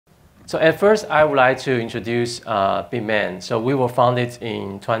So at first, I would like to introduce Bitmain. So we were founded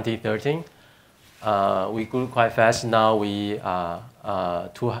in 2013. We grew quite fast. Now we are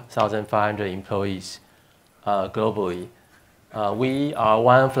 2,500 employees globally. We are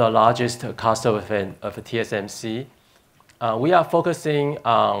one of the largest customers of TSMC. We are focusing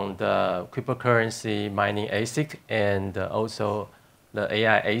on the cryptocurrency mining ASIC and also the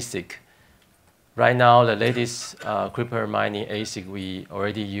AI ASIC. Right now, the latest crypto mining ASIC, we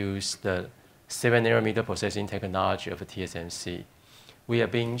already use the 7nm processing technology of TSMC. We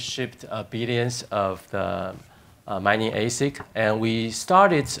have been shipped billions of the mining ASIC, and we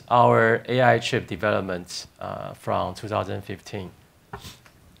started our AI chip development from 2015.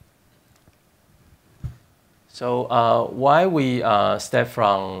 So why we step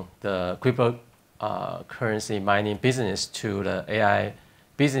from the cryptocurrency mining business to the AI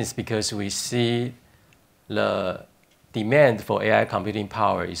business? Because we see the demand for AI computing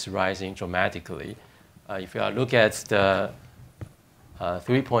power is rising dramatically. If you look at the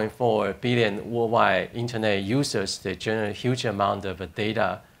 3.4 billion worldwide internet users, they generate a huge amount of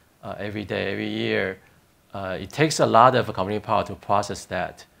data every day, every year. It takes a lot of computing power to process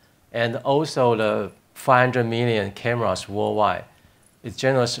that. And also the 500 million cameras worldwide, it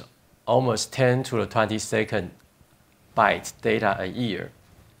generates almost 10 to the 22nd bytes data a year.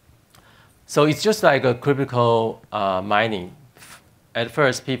 So it's just like a critical mining. At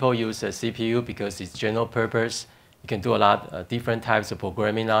first, people use a CPU because it's general purpose. You can do a lot of different types of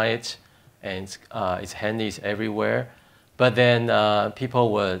programming on it, and it's handy, it's everywhere. But then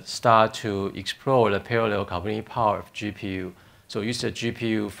people will start to explore the parallel computing power of GPU. So use the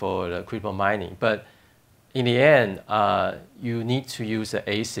GPU for the crypto mining. But in the end, you need to use the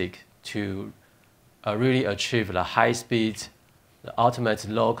ASIC to really achieve the high speed, the ultimate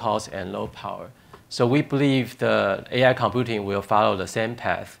low cost and low power. So we believe the AI computing will follow the same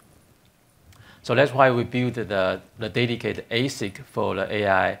path. So that's why we built the dedicated ASIC for the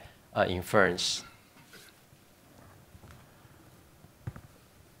AI inference.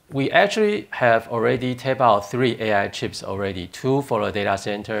 We actually have already taped out 3 AI chips already, 2 for the data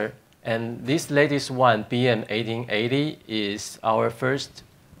center. And this latest one, BM1880, is our first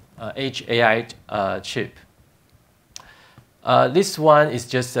Edge AI chip. This one is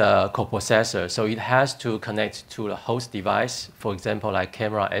just a coprocessor, so it has to connect to the host device, for example, like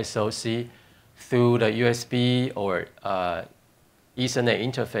camera SoC, through the USB or Ethernet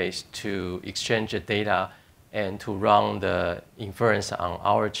interface to exchange the data and to run the inference on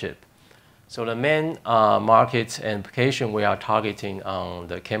our chip. So the main market and application we are targeting on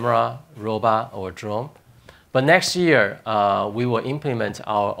the camera, robot, or drone. But next year, we will implement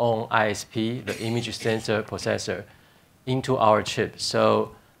our own ISP, the image sensor processor, into our chip.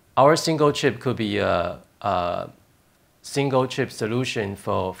 So our single chip could be a single chip solution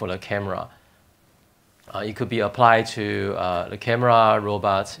for the camera. It could be applied to the camera,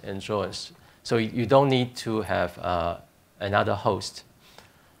 robots, and drones. So you don't need to have another host.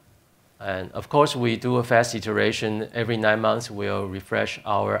 And of course, we do a fast iteration. Every 9 months, we'll refresh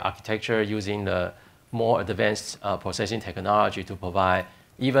our architecture using the more advanced processing technology to provide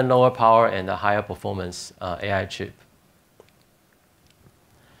even lower power and a higher performance AI chip.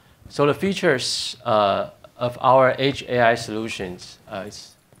 So the features of our Edge AI solutions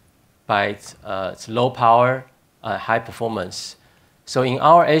is by its low power, high performance. So in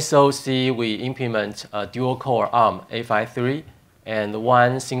our SoC, we implement a dual-core ARM A53 and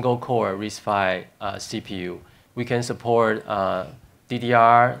 1 single-core RISC-V CPU. We can support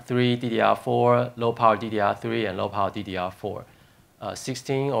DDR3, DDR4, low-power DDR3, and low-power DDR4,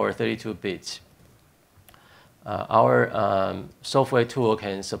 16 or 32 bits. Our software tool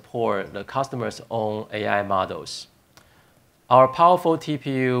can support the customer's own AI models. Our powerful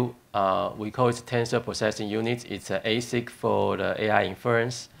TPU, we call it Tensor Processing Unit. It's an ASIC for the AI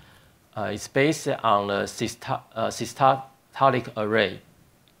inference. It's based on the systolic array,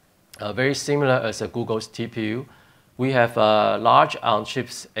 very similar as Google's TPU. We have a large on-chip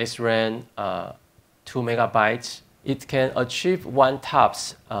SRAM, 2 megabytes. It can achieve 1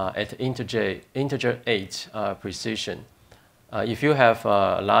 TOPS at integer 8 precision. If you have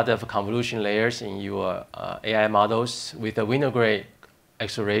a lot of convolution layers in your AI models, with a window grade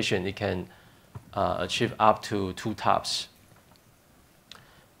acceleration, it can achieve up to 2 TOPS.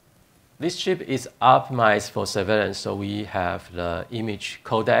 This chip is optimized for surveillance, so we have the image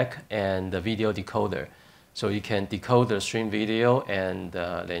codec and the video decoder. So you can decode the stream video and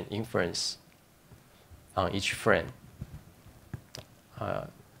then inference on each frame.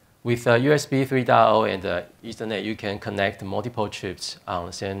 With USB 3.0 and Ethernet, you can connect multiple chips on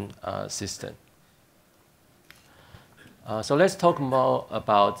the same system. So let's talk more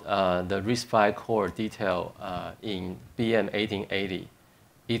about the RISC-V core detail in BM1880.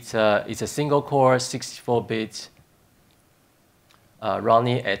 It's a single core 64-bit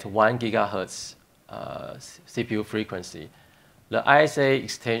running at 1 gigahertz CPU frequency. The ISA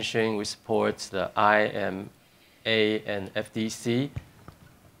extension will support the IMA and FDC.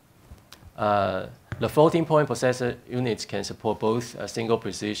 The floating point processor units can support both single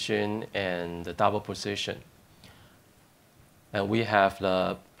precision and double precision. And we have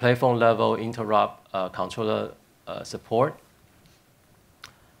the platform level interrupt controller support.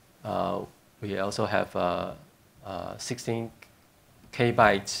 We also have 16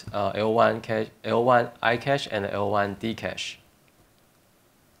 KB L1 I cache and L1 D cache.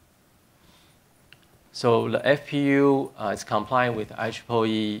 So the FPU is compliant with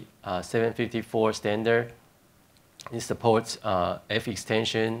IEEE 754 standard. It supports F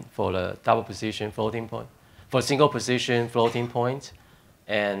extension for the double precision floating point, for single precision floating point,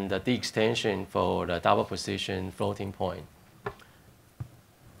 and the D extension for the double precision floating point.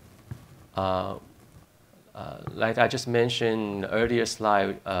 Like I just mentioned in the earlier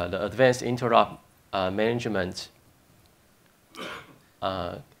slide, the advanced interrupt management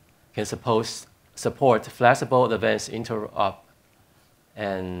can support flexible advanced interrupt,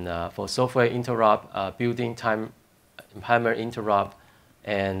 and for software interrupt, built-in timer interrupt,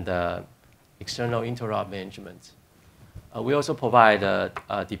 and external interrupt management. We also provide a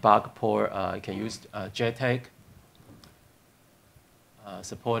debug port. You can use JTAG,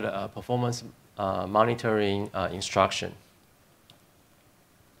 support performance monitoring instruction.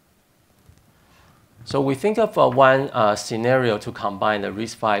 So we think of one scenario to combine the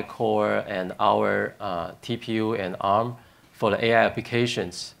RISC-V core and our TPU and ARM for the AI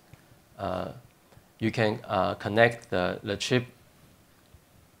applications. You can connect the chip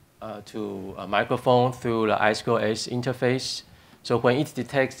to a microphone through the I2H interface. So when it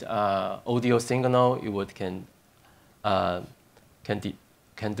detects audio signal, it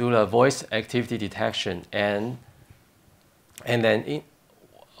can do the voice activity detection, and then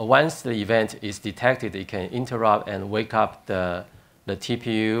once the event is detected, it can interrupt and wake up the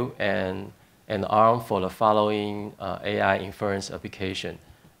TPU and ARM for the following AI inference application,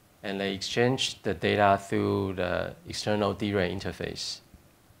 and they exchange the data through the external DRAM interface.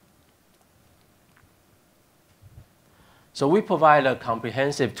 So we provide a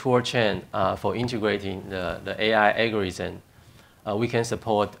comprehensive toolchain for integrating the AI algorithm. We can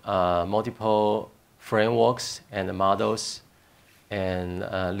support multiple frameworks and models and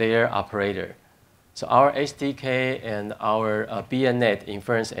layer operator. So our SDK and our BNet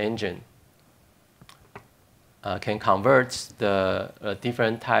inference engine can convert the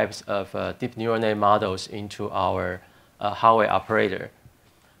different types of deep neural net models into our hardware operator.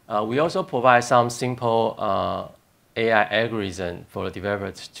 We also provide some simple AI algorithm for the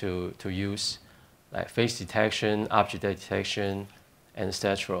developers to use, like face detection, object detection, and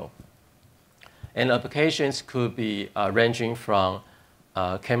etc. And applications could be ranging from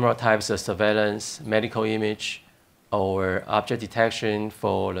camera types of surveillance, medical image, or object detection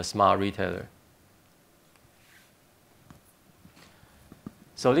for the smart retailer.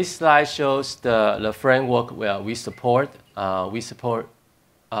 So this slide shows the framework where we support. We support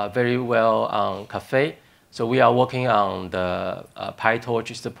very well on Caffe. So we are working on the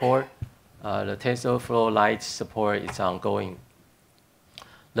PyTorch support. The TensorFlow Lite support is ongoing.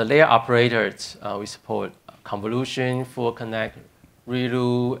 The layer operators, we support convolution, full connect,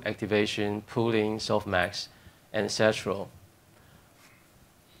 ReLU, activation, pooling, softmax, and etc.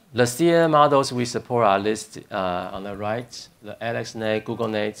 The CNN models we support are listed on the right, the AlexNet,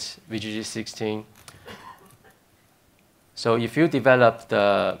 GoogleNet, VGG16. So if you develop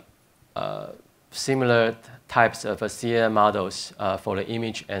the similar types of CNN models for the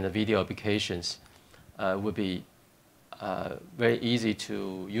image and the video applications, would be very easy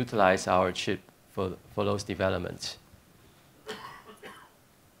to utilize our chip for those developments.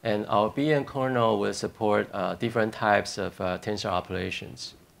 And our BN kernel will support different types of tensor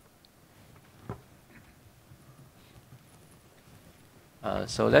operations.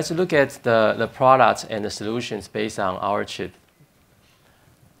 So let's look at the products and the solutions based on our chip.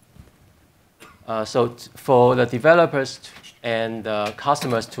 So for the developers and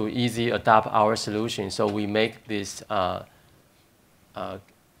customers to easily adopt our solution, so we make this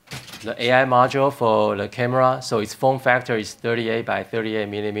the AI module for the camera. So its form factor is 38 by 38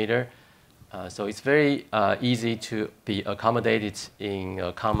 millimeter. So it's very easy to be accommodated in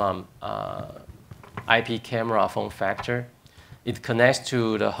a common IP camera form factor. It connects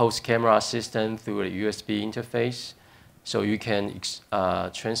to the host camera system through a USB interface. So you can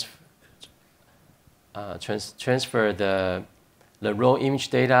transfer the raw image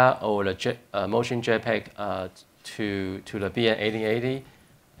data or the motion JPEG to the BM1880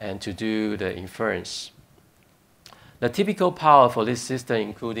 and to do the inference. The typical power for this system,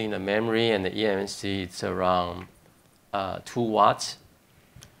 including the memory and the eMMC, it's around 2 watts.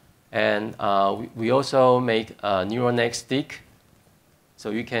 And we also make a neural net stick, so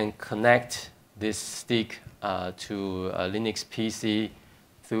you can connect this stick to a Linux PC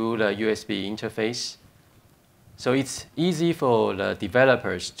through the USB interface. So it's easy for the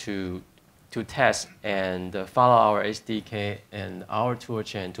developers to test and follow our SDK and our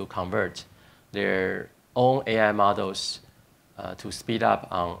toolchain to convert their own AI models to speed up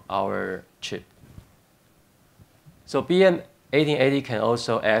on our chip. So BM1880 can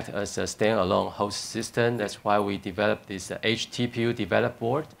also act as a standalone host system. That's why we developed this HTPU develop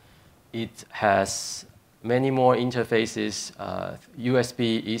board. It has many more interfaces,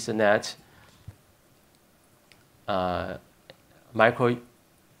 USB, Ethernet, micro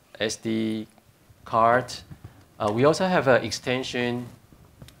SD card. We also have an extension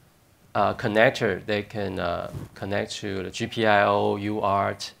connector that can connect to the GPIO,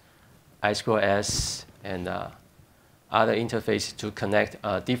 UART, I2S, and other interfaces to connect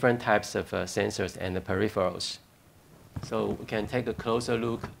different types of sensors and the peripherals. So we can take a closer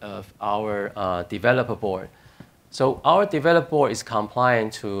look of our developer board. So our developer board is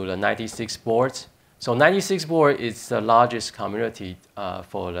compliant to the 96 board. So 96 board is the largest community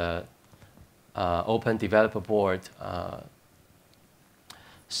for the open developer board.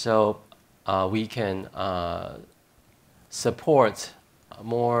 So we can support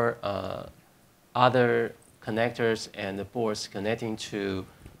more other connectors and the boards connecting to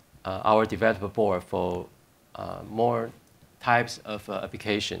our developer board for more types of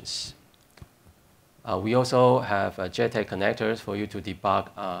applications. We also have JTAG connectors for you to debug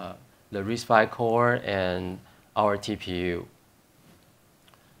the RISC-V core and our TPU.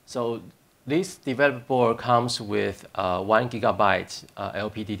 So this developer board comes with 1 GB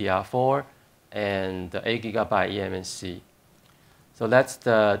LPDDR4 and 8 GB eMMC. So that's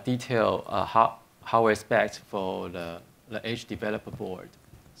the detail hardware specs for the H developer board.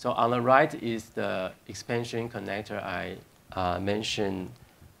 So on the right is the expansion connector I mentioned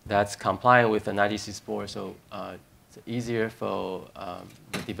that's compliant with the 96 board, so it's easier for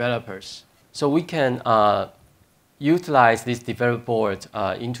the developers. So we can utilize this developer board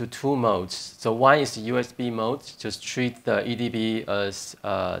into 2 modes. So one is the USB mode, just treat the EDB as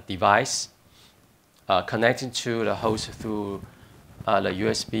a device connected to the host through the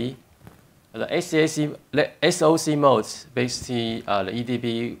USB. The SOC mode, basically the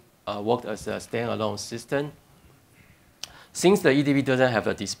EDB worked as a standalone system. Since the EDB doesn't have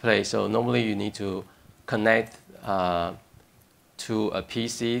a display, so normally you need to connect to a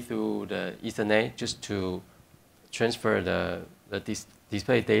PC through the Ethernet just to transfer the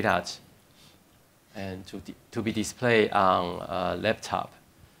display data and to be displayed on a laptop.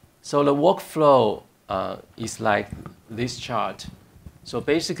 So the workflow is like this chart. So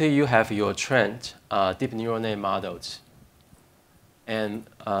basically, you have your trained deep neural net models. And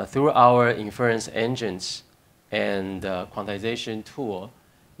through our inference engines and quantization tool,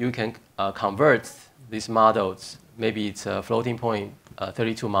 you can convert these models, maybe it's floating point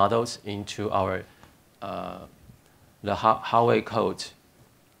 32 models, into our the hardware code.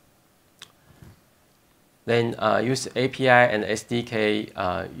 Then use API and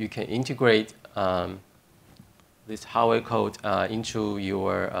SDK, you can integrate this hardware code into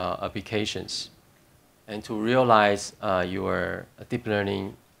your applications and to realize your deep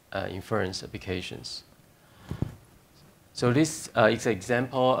learning inference applications. So this is an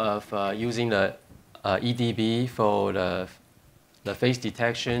example of using the EDB for the face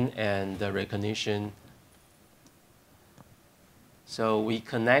detection and the recognition. So we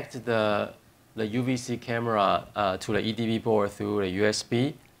connect the UVC camera to the EDB board through the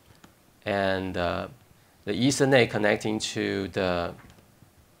USB, and the Ethernet connecting to the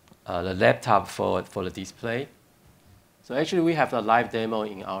laptop for the display. So actually, we have a live demo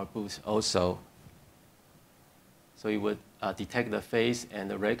in our booth also. So it would detect the face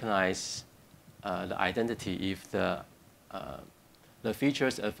and recognize the identity if the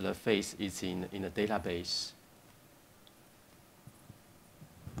features of the face is in the database.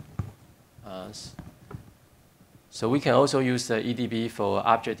 So we can also use the EDB for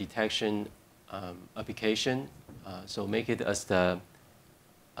object detection application. So make it as the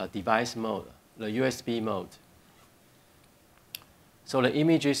device mode, the USB mode. So the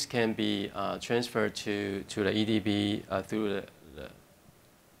images can be transferred to the EDB through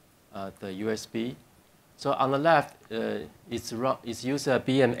the USB. So on the left, it's used a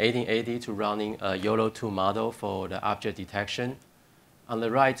BM1880 to running a Yolo 2 model for the object detection. On the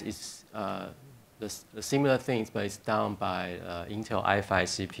right is the similar things, but it's done by Intel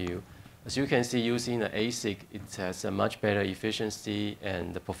i5 CPU. As you can see, using the ASIC, it has a much better efficiency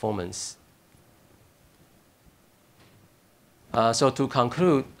and the performance. So to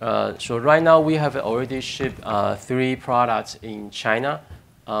conclude, so right now we have already shipped 3 products in China.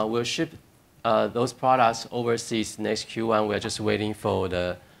 We'll ship those products overseas next Q1. We're just waiting for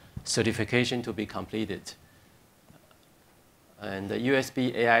the certification to be completed. And the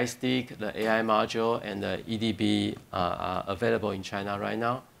USB AI stick, the AI module, and the EDB are available in China right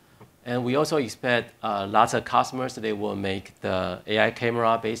now. And we also expect lots of customers, they will make the AI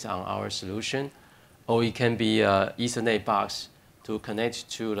camera based on our solution. Or it can be an Ethernet box to connect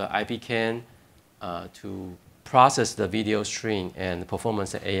to the IP CAN to process the video stream and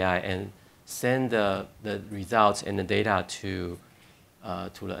performance of AI and send the results and the data to the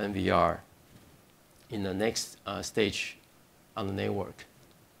NVR in the next stage on the network.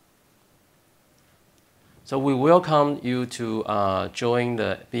 So we welcome you to join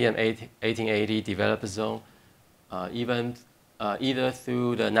the BM1880 Developer Zone, either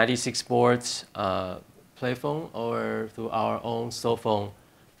through the 96 boards platform or through our own Sophon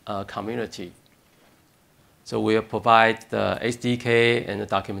community. So we'll provide the SDK and the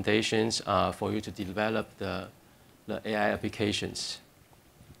documentations for you to develop the AI applications.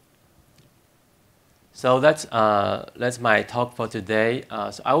 So that's my talk for today.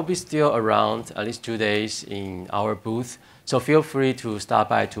 So I will be still around at least 2 days in our booth. So feel free to stop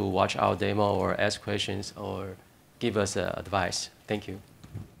by to watch our demo or ask questions or give us advice. Thank you.